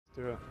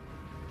Do it.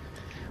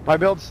 My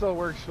build still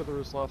works with the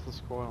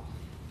Ruthless Coil.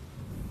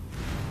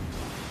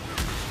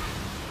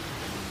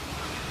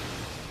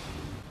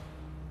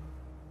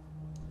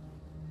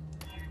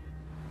 Oh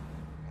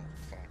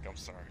fuck, I'm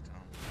sorry,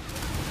 Tom.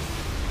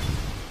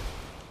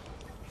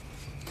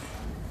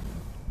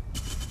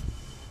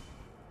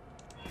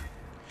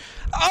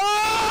 Ah!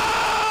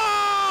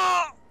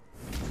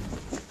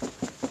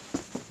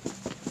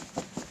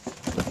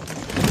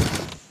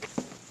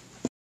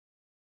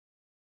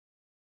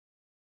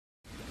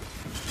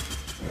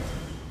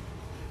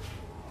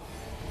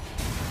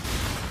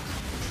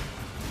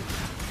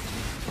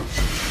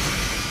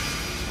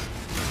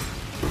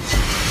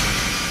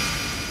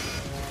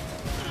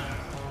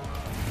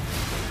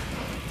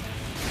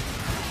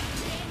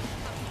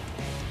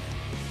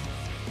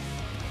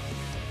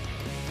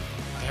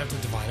 I have to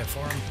divide it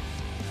for him.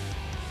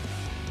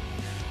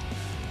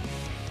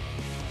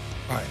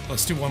 Alright,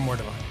 let's do one more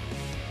divide.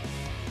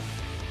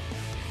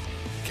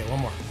 Okay,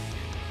 one more.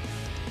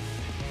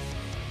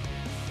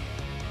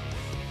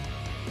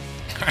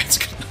 Alright, it's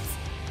good enough.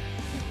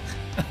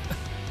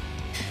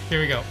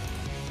 Here we go.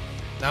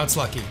 Now it's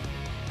lucky.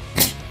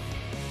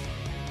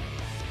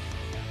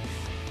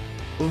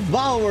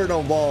 Valor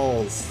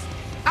balls!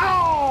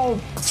 Au!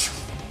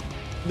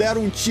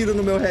 Deram tiro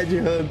no meu Red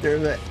Hunter,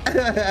 velho.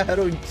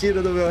 Deram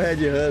tiro no meu Red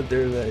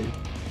Hunter, velho.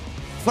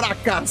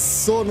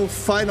 Fracassou no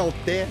Final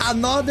Test.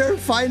 Another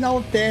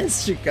Final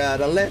Test,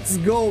 cara. Let's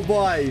go,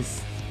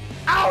 boys.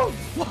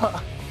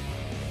 Alpha!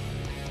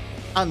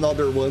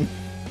 Another one.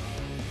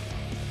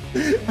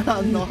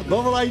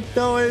 Vamos lá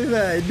então, hein,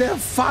 velho. The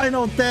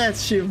Final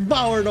Test.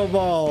 Valor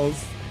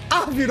balls.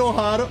 Ah, virou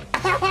raro.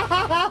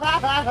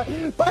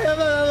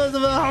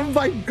 Oh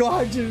my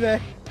god,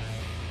 velho.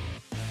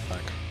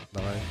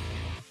 Давай.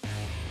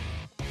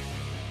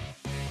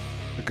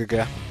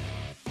 GG.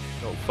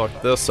 Don't fuck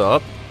this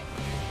up.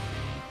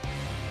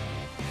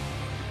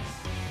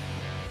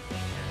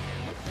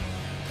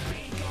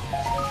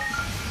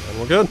 And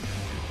we're good.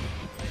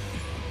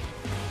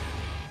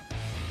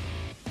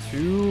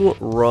 2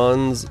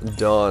 runs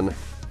done.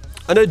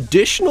 An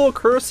additional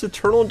Curse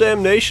Eternal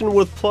Damnation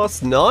with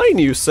 +9,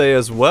 you say,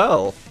 as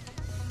well.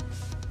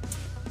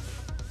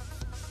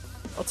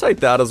 I'll take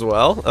that as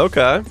well.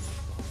 Okay.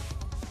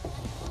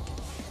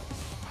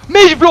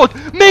 Mage Blood!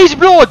 Mage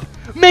Blood!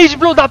 Mage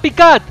Blood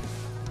апикат!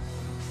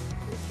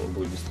 Он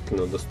будет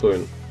действительно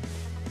достоин.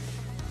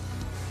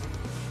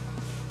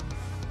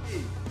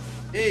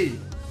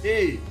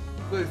 Ei,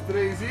 2,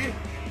 3 e...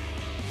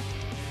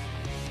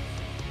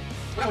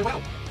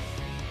 Well.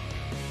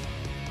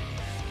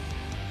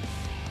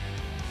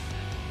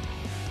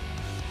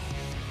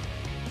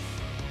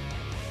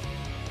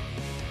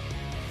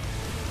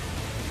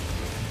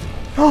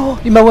 Oh,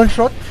 in my one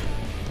shot?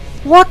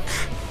 What?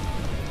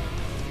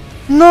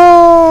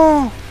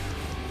 No!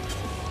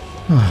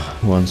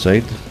 One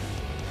side.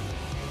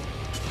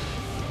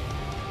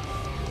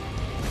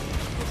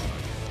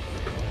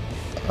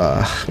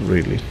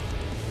 Really?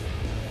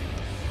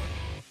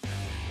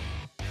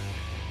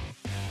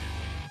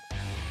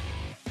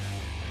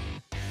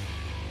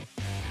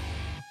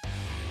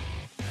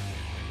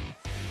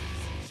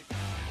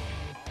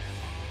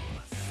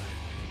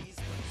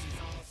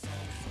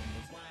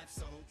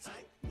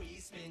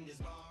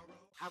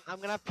 I'm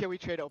gonna have PoE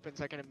trade open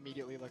so I can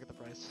immediately look at the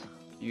price.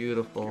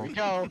 Beautiful. Here we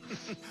go.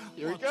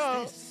 Here we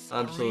go.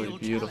 Absolutely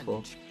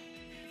beautiful.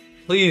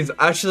 Please,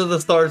 Ashes of the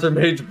Stars or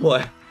Mage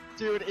Play.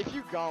 Dude, if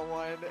you got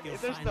one,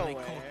 there's no way.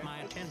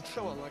 It's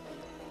so unlucky.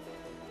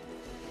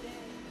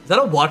 Is that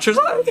a Watcher's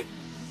Eye?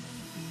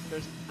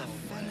 There's no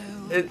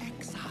way.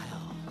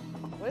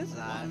 What is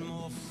that?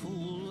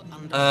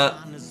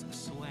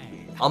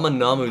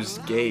 Amanamu's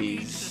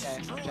Gaze.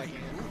 Okay, I'm checking.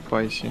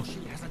 Спайси.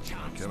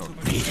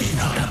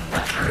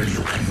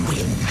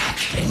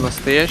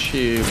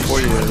 Настоящий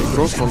поле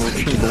игрок, он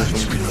вообще не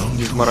должен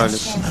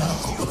дезморалиться.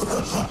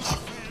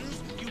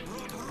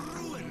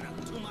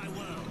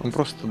 Он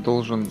просто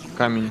должен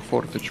камень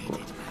форточку.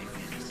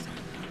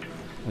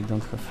 I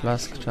don't have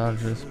flask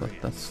charges, but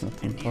that's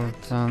not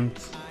important.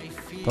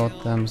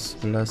 Totems,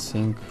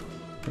 blessing,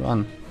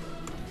 run.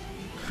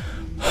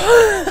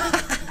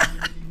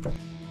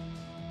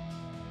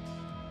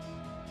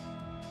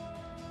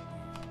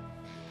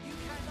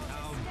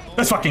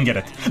 Let's fucking get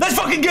it. Let's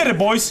fucking get it,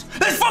 boys.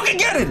 Let's fucking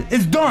get it.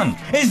 It's done.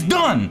 It's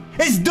done.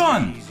 It's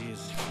done.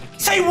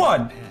 Say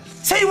what?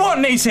 Say what,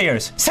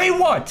 naysayers? Say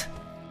what?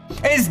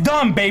 It's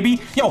done, baby.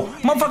 Yo,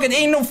 motherfucking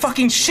ain't no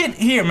fucking shit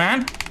here,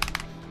 man.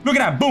 Look at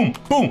that. Boom,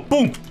 boom,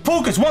 boom.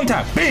 Focus one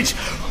time, bitch.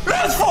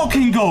 Let's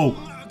fucking go.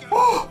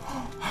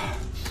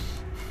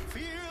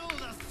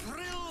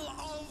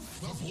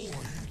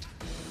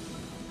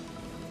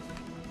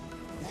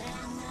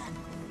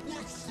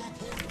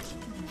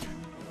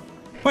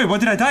 Wait,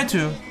 what did I die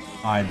to?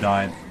 I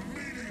died.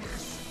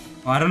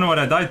 Oh, I don't know what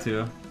I died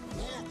to.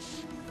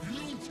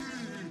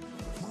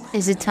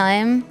 Is it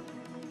time?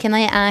 Can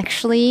I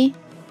actually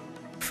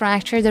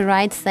fracture the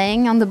right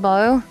thing on the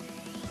bow?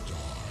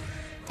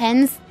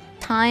 10th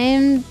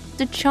time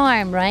the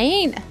charm,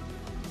 right?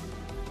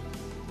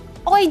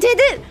 Oh, I did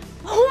it!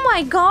 Oh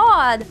my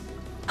god!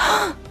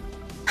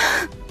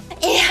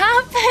 It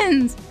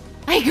happened!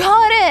 I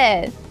got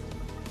it!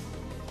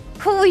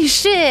 Holy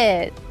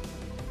shit!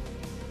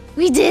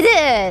 We did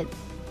it!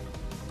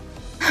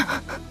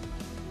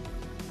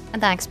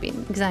 Attack speed,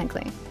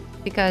 exactly.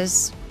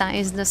 Because that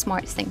is the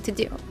smart thing to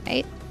do,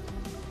 right?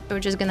 So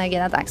we're just gonna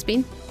get attack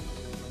speed.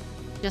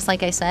 Just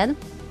like I said.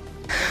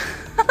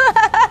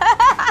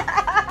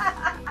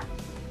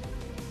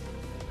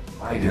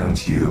 Why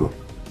don't you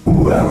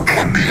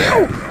welcome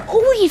them?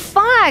 Holy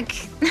fuck!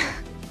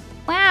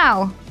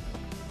 Wow.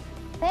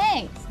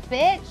 Thanks,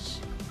 bitch.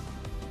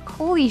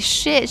 Holy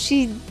shit,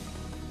 she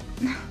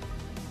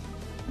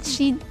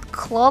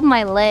clawed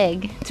my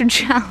leg to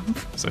jump.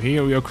 So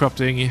here we are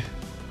corrupting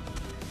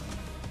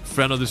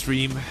friend of the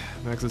stream,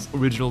 Max's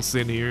original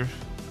sin here.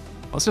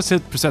 Let's just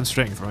hit percent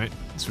strength, right?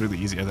 It's really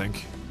easy, I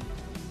think.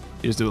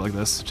 You just do it like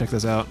this. Check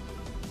this out.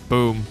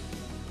 Boom.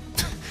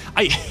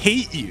 I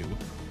hate you.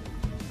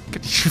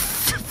 Could you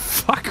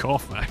fuck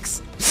off,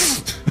 Max?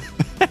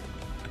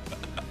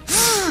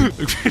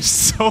 You're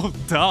so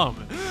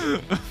dumb.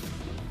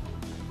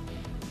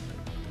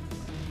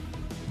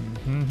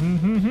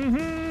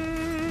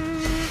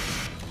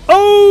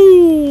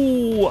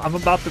 Oh! I'm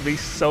about to be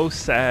so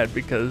sad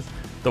because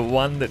the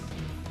one that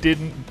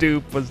didn't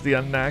dupe was the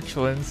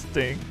unnatural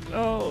instinct.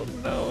 Oh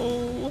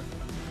no.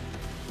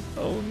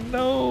 Oh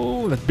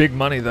no. That's big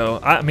money though.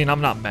 I mean,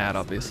 I'm not mad,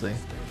 obviously.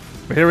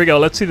 But here we go.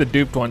 Let's see the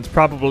duped ones.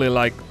 Probably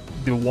like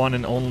the one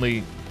and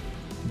only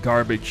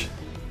garbage.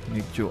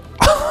 Nick.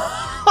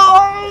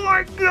 Oh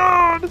my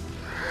god!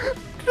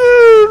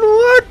 Dude,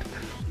 what?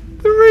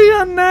 3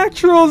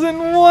 unnaturals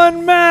in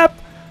one map?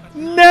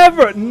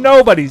 Never!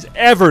 Nobody's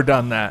ever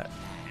done that.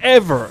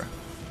 Ever.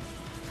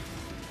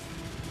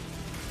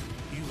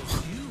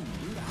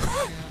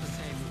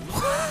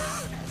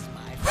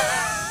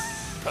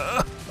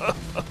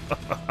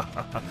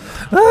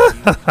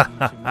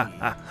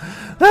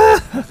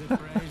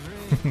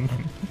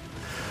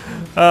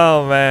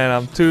 Oh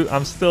man,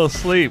 I'm still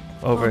asleep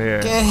over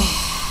here.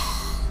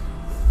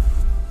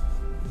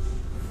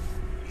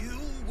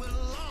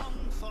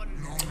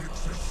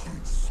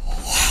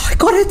 I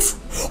got it!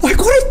 I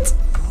got it!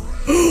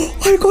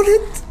 I got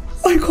it!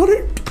 I got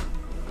it!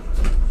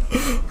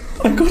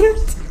 I got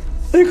it!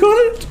 I got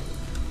it!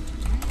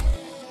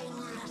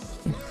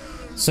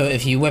 So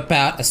if you whip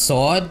out a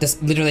sword,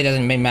 this literally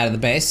doesn't matter the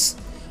base.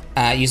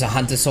 Use a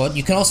hunter sword.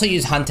 You can also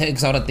use hunter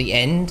exalt at the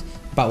end,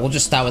 but we'll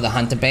just start with a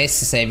hunter base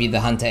to save you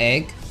the hunter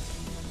egg.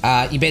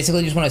 You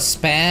basically just want to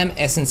spam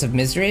Essence of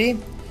Misery,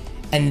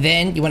 and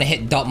then you want to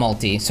hit dot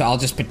multi. So I'll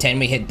just pretend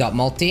we hit dot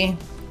multi.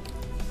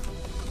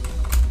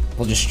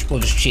 We'll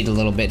just cheat a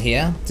little bit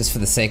here, just for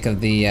the sake of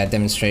the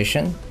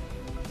demonstration.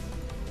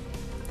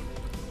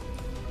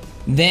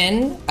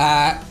 Then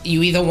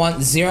you either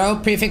want 0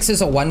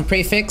 prefixes or 1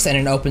 prefix and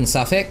an open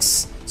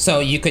suffix. So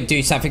you could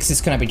do suffixes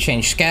can be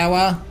changed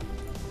scour.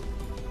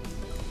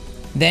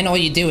 Then all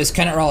you do is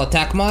can it roll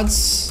attack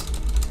mods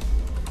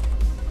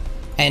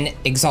and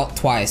exalt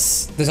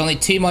twice. There's only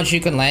 2 mods you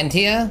can land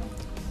here,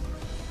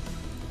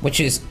 which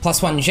is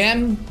 +1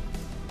 gem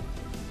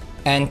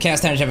and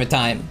chaos damage every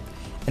time.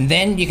 And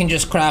then you can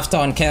just craft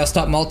on chaos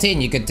dot multi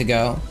and you're good to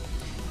go.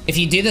 If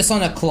you do this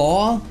on a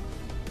claw,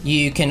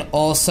 you can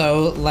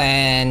also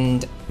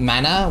land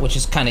mana, which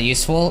is kind of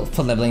useful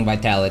for leveling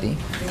vitality.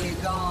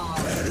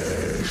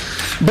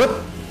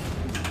 But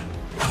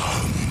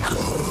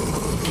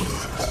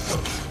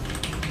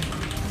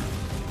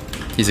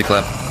Easy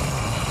clap.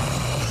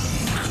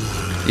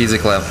 Easy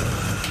clap.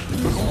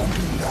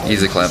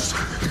 Easy clap.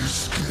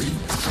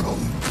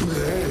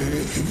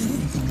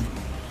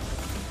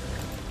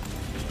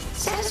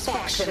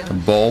 A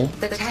ball.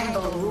 The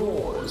tangle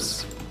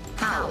roars.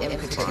 How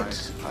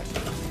impotent.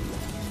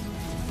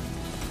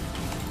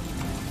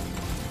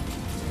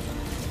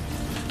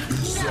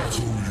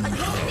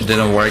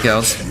 Didn't work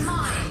out.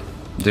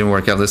 Didn't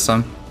work out this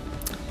time.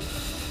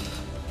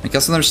 I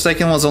guess I'm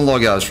mistaken was on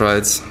logout,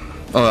 right?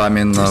 Oh, I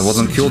mean, was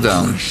on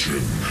cooldown.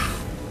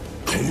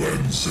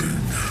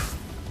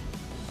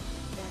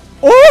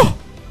 Oh!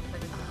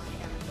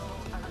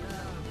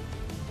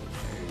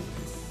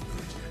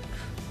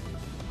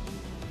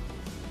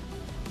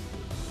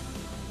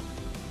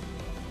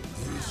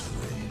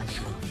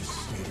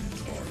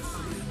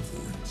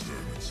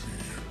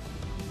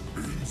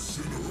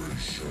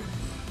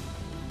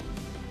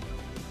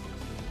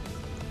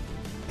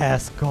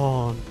 Ass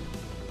gone.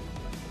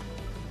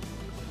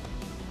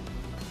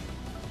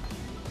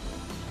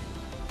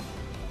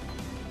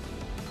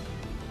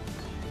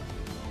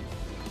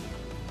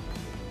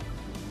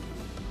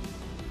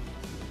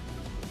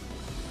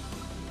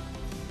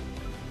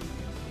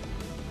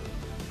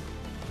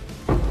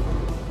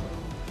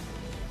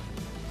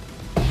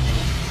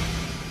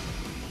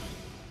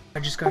 I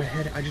just got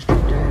ahead. I just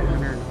dropped a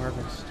headhunter and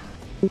harvest.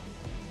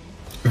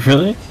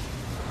 Really?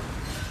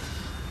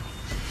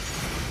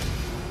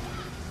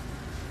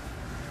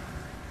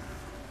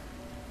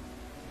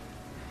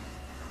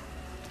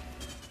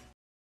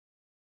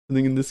 I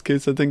think in this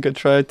case, I think I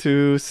tried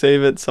to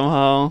save it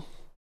somehow.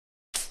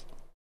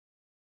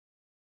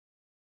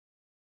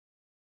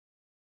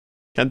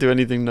 Can't do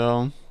anything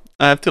though.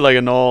 I have to like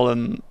annul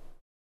and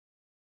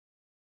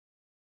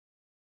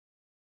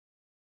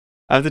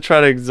I have to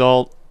try to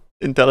exalt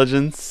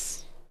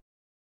intelligence.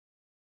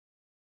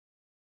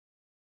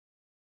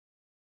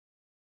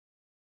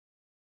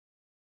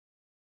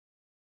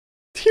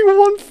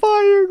 T1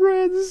 fire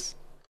grants.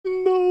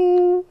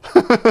 No.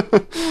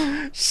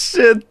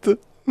 Shit.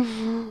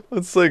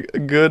 That's like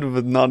good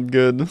but not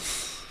good.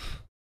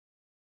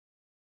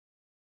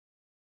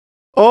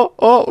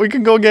 Oh, we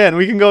can go again.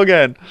 We can go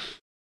again.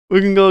 We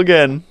can go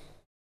again.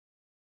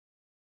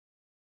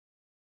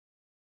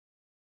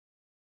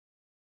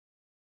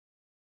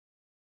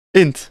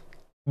 Int.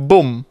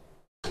 Boom.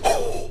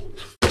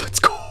 Let's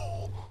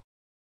go.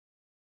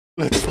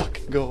 Let's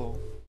fucking go.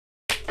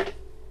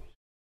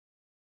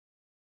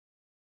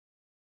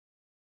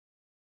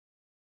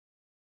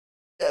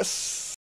 Yes.